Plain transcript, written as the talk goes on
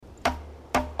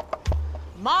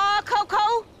Ma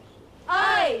Coco?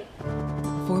 Aye.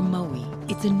 For Maui,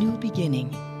 it's a new beginning.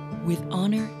 With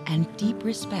honor and deep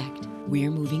respect,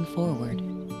 we're moving forward.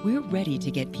 We're ready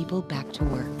to get people back to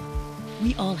work.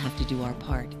 We all have to do our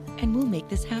part, and we'll make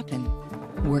this happen.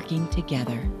 Working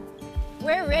together.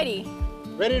 We're ready.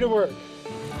 Ready to work.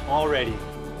 All ready.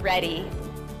 Ready.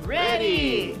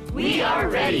 Ready. We are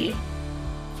ready.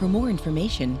 For more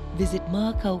information, visit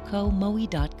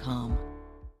makokomaui.com.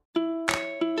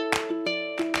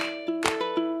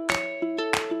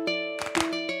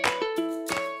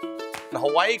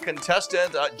 Hawaii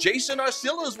contestant Jason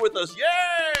Arcilla is with us.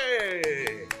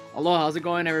 Yay! Hello, how's it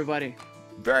going, everybody?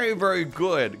 Very, very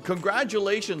good.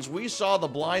 Congratulations. We saw the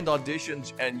blind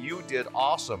auditions and you did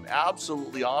awesome.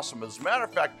 Absolutely awesome. As a matter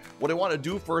of fact, what I want to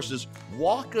do first is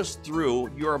walk us through.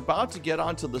 You're about to get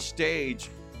onto the stage.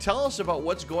 Tell us about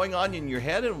what's going on in your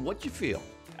head and what you feel.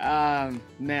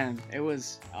 Man, it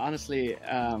was honestly,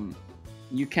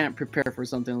 you can't prepare for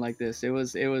something like this. It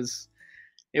was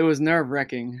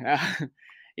nerve-wracking.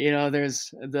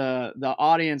 There's the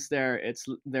audience there.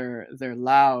 They're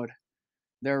loud.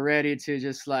 They're ready to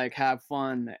just like have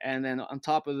fun. And then on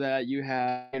top of that, you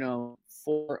have,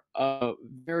 four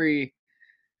very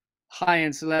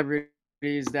high-end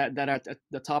celebrities that are at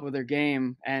the top of their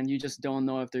game, and you just don't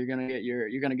know if you're gonna get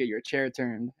your chair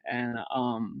turned. And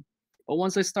but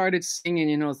once I started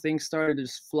singing, things started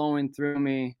just flowing through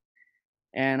me.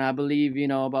 And I believe,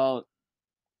 about,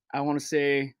 I want to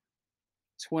say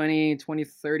 20,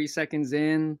 30 seconds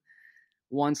in,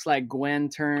 once like Gwen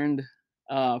turned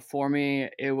for me,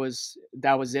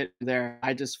 that was it there.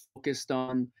 I just focused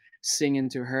on singing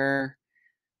to her,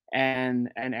 and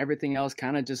everything else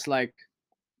kind of just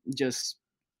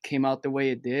came out the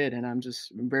way it did. And I'm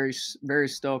just very, very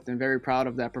stoked and very proud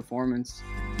of that performance.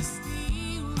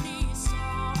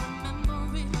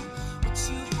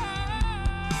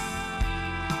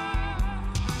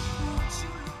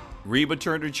 Reba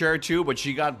turned her chair too, but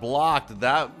she got blocked.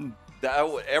 That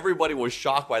everybody was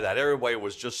shocked by that. Everybody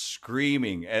was just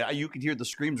screaming, and you could hear the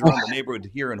screams around the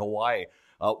neighborhood here in Hawaii.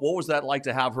 What was that like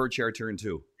to have her chair turned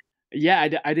too? Yeah,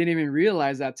 I didn't even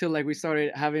realize that till like we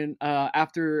started having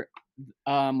after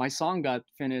my song got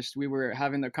finished. We were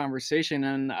having the conversation,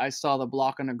 and I saw the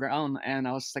block on the ground, and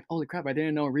I was just like, "Holy crap! I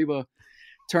didn't know Reba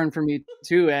turned for me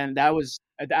too." And I was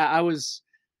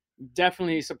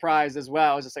definitely surprised as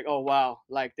well. I was just like, oh wow,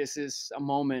 like this is a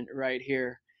moment right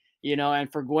here,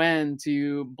 and for Gwen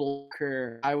to block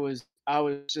her, I was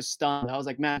just stunned. I was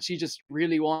like, man, she just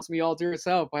really wants me all to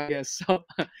herself, I guess. So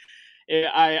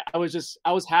I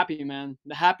was happy, man.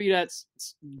 Happy that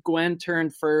Gwen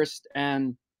turned first.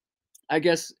 And I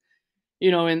guess,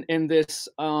 in this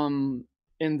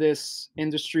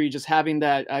industry, just having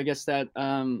that, I guess that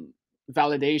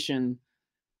validation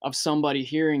of somebody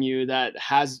hearing you that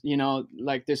has,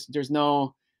 like this,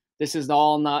 this is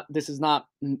not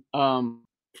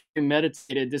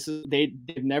premeditated.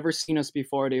 They've never seen us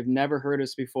before. They've never heard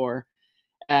us before.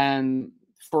 And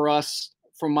for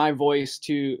my voice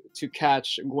to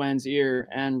catch Gwen's ear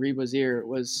and Reba's ear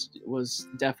was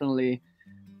definitely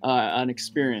an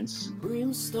experience.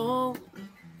 Brimstone,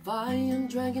 fire and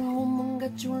dragon woman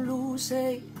got you loose,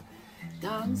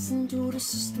 dancing to the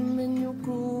system in your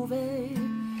groove.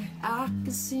 I can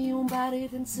see your body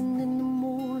dancing in the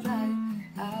moonlight.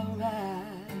 Alright.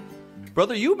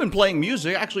 Brother, you've been playing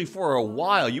music actually for a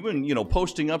while. You've been,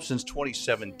 posting up since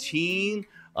 2017.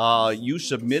 You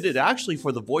submitted actually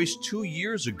for The Voice 2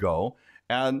 years ago.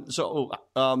 And so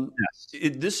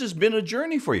yes. This has been a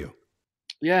journey for you.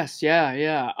 Yes, yeah.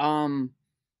 Yeah, I'm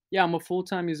a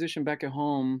full-time musician back at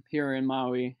home here in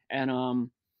Maui. And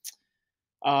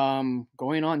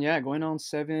going on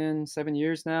 7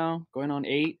 years now, going on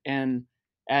 8, and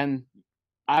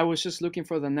I was just looking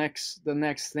for the next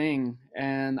thing,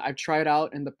 and I've tried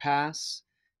out in the past,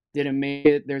 didn't make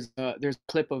it. There's a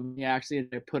clip of me actually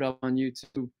that I put up on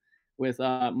YouTube with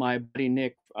my buddy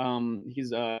Nick.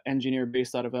 He's an engineer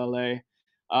based out of LA,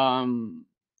 and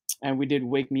we did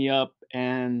Wake Me Up,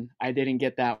 and I didn't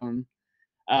get that one.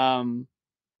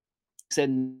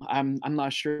 Said I'm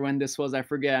not sure when this was. I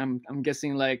forget. I'm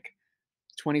guessing like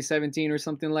 2017 or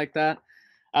something like that.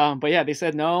 But yeah, they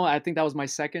said no. I think that was my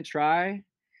second try,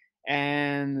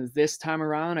 and this time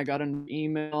around I got an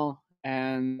email,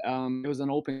 and it was an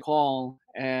open call,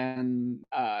 and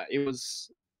it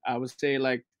was, I would say,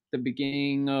 like the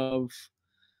beginning of,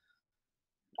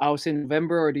 I would say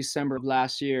November or December of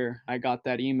last year. I got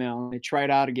that email. I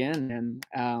tried out again, and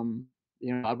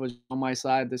I was on my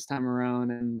side this time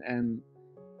around,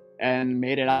 and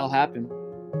made it all happen.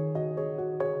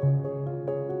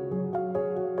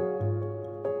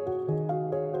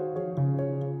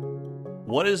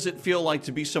 What does it feel like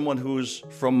to be someone who's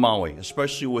from Maui,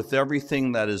 especially with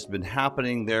everything that has been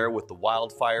happening there with the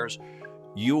wildfires?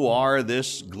 You are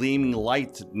this gleaming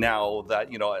light now that,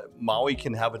 Maui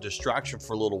can have a distraction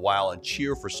for a little while and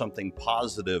cheer for something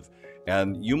positive.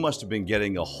 And you must have been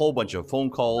getting a whole bunch of phone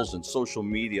calls and social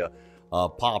media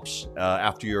pops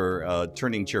after your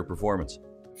turning chair performance.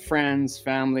 Friends,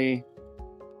 family,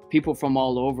 people from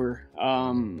all over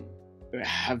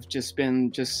have just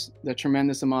been the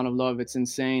tremendous amount of love. It's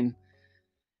insane.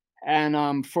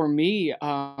 And for me,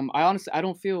 I honestly, I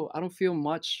don't feel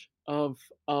much of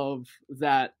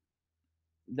that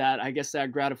I guess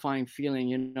that gratifying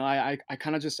feeling. I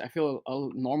kind of I feel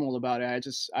normal about it.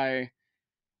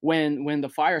 When the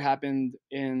fire happened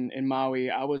in Maui,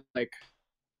 I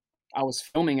was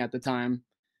filming at the time,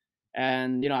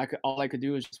 and all I could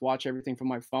do was just watch everything from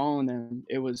my phone, and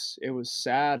it was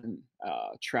sad and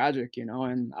tragic,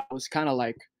 and I was kind of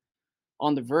like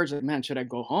on the verge of, man, should I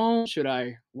go home?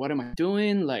 What am I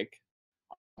doing? Like,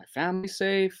 my family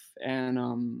safe?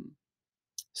 And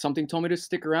something told me to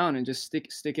stick around and just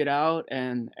stick it out,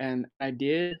 and I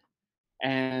did.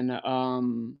 And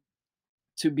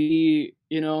to be,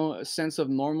 a sense of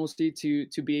normalcy,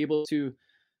 to be able to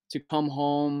come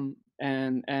home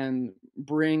and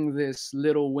bring this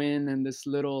little win and this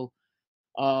little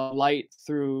light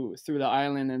through the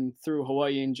island and through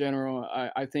Hawaii in general.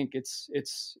 I think it's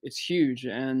huge,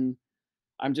 and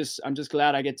I'm just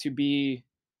glad I get to be,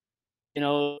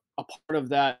 a part of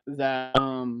that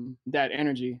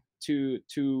energy to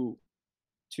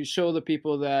show the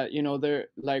people that, they're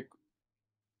like,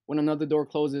 when another door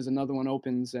closes, another one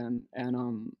opens, and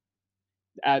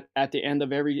at the end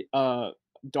of every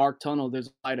dark tunnel, there's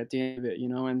a light at the end of it,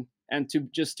 and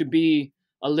to be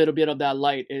a little bit of that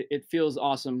light, it feels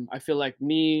awesome. I feel like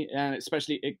me, and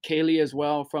especially Kaylee as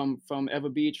well, from Eva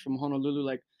Beach, from Honolulu,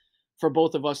 like, for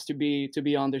both of us to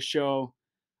be on this show,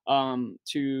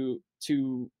 to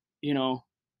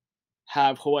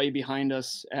have Hawaii behind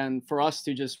us, and for us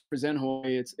to just present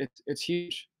Hawaii, it's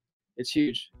huge. It's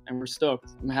huge, and we're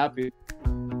stoked. I'm happy.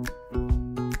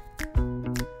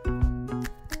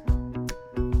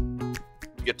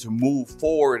 Get to move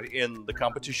forward in the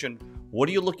competition. What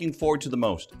are you looking forward to the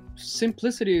most?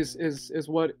 Simplicity is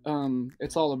what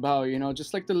it's all about,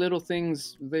 just like the little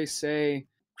things they say,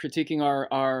 critiquing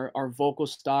our vocal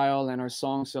style and our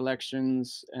song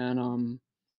selections, and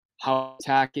how to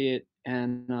attack it,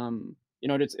 and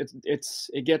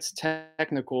it gets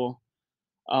technical,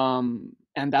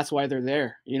 and that's why they're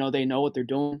there. They know what they're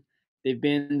doing. They've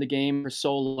been in the game for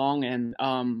so long, and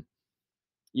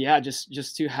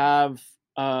just to have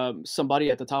somebody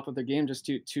at the top of the game just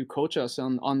to coach us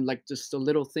on like just the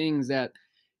little things that,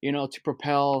 to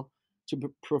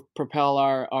propel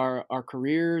our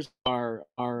careers, our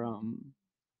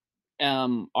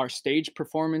stage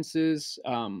performances,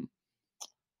 and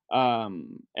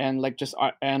like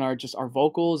our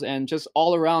vocals, and just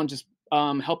all around, just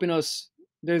helping us.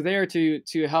 They're there to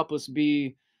help us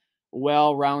be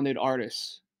well-rounded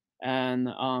artists, and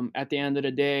at the end of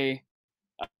the day,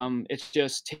 it's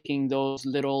just taking those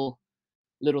little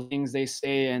things they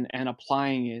say and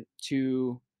applying it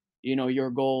to,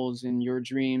 your goals and your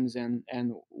dreams, and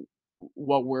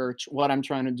what I'm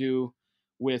trying to do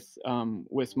with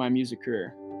my music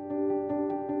career.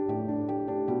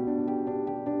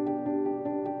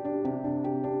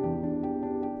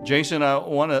 Jason, I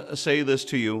want to say this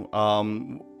to you.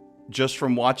 Just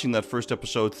from watching that first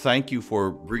episode, thank you for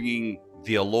bringing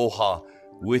the aloha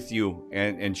with you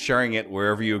and sharing it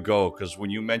wherever you go. Because when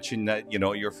you mentioned that,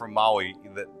 you're from Maui,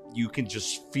 that you can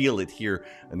just feel it here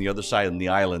on the other side of the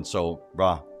island. So,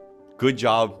 brah, good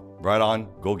job. Right on.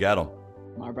 Go get them.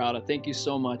 My brother, thank you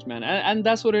so much, man. And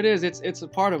that's what it is. It's a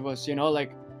part of us,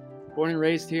 like, born and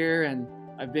raised here, and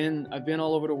I've been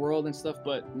all over the world and stuff,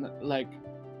 but like,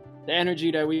 the energy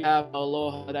that we have,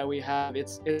 aloha that we have,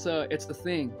 it's a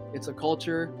thing. It's a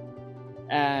culture,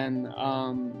 and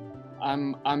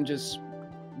I'm just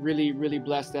really, really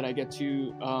blessed that I get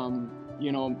to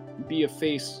be a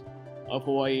face of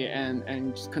Hawaii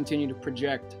and just continue to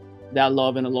project that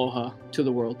love and aloha to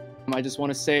the world. I just want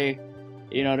to say,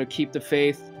 to keep the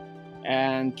faith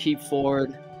and keep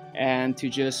forward, and to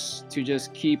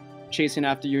just keep chasing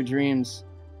after your dreams.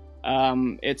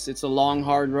 It's a long,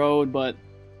 hard road, but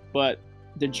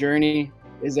the journey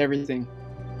is everything.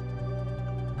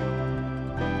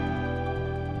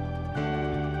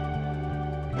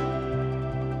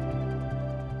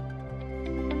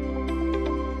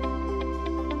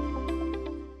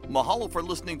 Mahalo for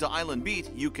listening to Island Beat.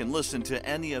 You can listen to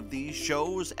any of these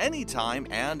shows anytime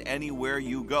and anywhere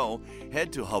you go.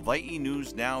 Head to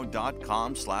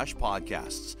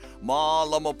hawaiinewsnow.com/podcasts.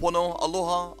 Malamapono,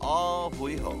 aloha,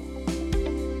 ahui ho.